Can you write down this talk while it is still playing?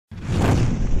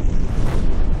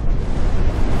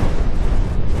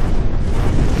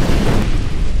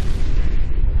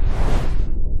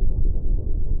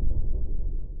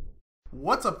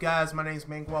What's up, guys? My name is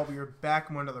Manguel. We are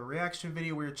back in another reaction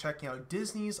video. We are checking out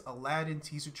Disney's Aladdin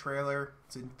teaser trailer.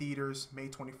 It's in theaters May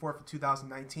 24th of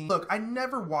 2019. Look, I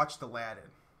never watched Aladdin.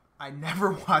 I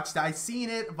never watched it. I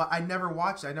seen it, but I never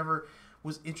watched it. I never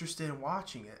was interested in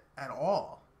watching it at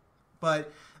all.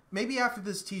 But maybe after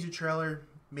this teaser trailer,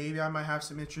 maybe I might have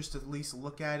some interest to at least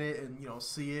look at it and, you know,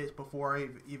 see it before I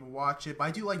even watch it. But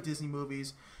I do like Disney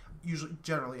movies.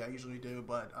 Generally, I usually do.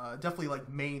 But definitely like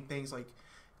main things like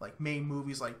main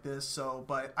movies like this. So,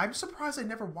 but I'm surprised I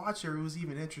never watched it or was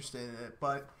even interested in it.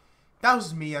 But that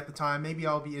was me at the time. Maybe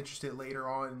I'll be interested later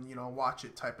on, you know, watch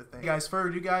it type of thing. Guys, further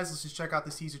ado, guys, let's just check out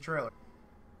this teaser trailer.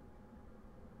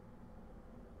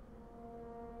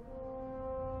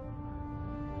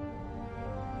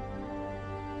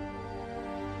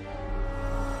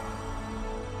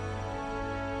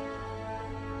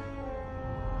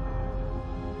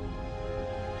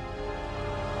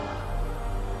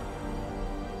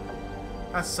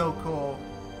 That's so cool.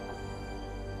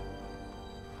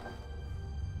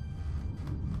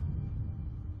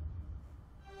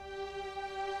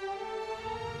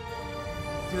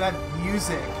 Dude, that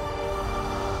music.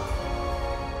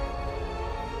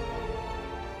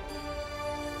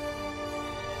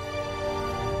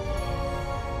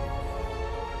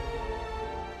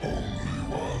 Only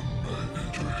one may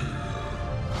enter here.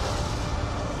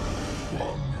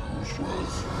 One whose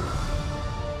worth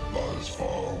lies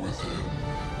far within.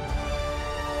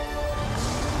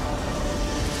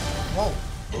 Whoa.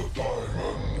 The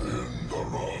diamond in the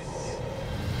rough.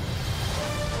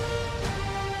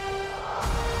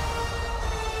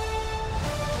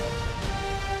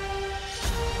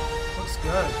 Looks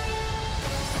good.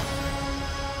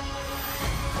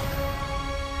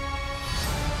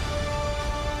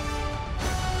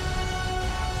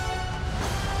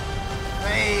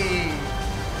 Hey.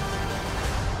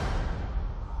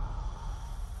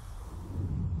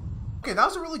 Okay, that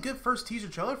was a really good first teaser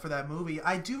trailer for that movie.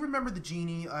 I do remember the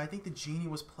genie. I think the genie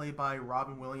was played by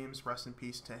Robin Williams. Rest in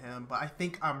peace to him. But I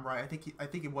think I'm right. I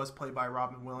think it was played by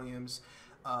Robin Williams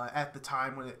at the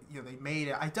time when they made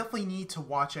it. I definitely need to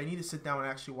watch it. I need to sit down and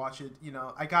actually watch it. You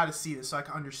know, I got to see this so I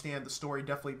can understand the story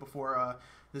definitely before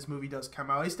this movie does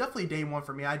come out. It's definitely day one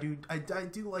for me. I do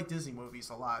like Disney movies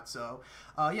a lot. So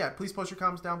yeah, please post your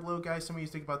comments down below, guys. Some of you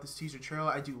think about this teaser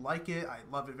trailer. I do like it. I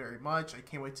love it very much. I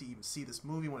can't wait to even see this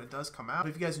movie when it does come out.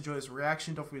 But if you guys enjoy this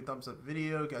reaction, don't forget to thumbs up the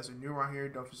video. If you guys are new around here,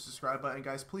 don't forget to subscribe button.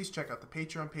 Guys, please check out the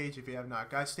Patreon page if you have not.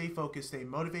 Guys, stay focused, stay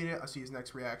motivated. I'll see you in the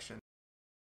next reaction.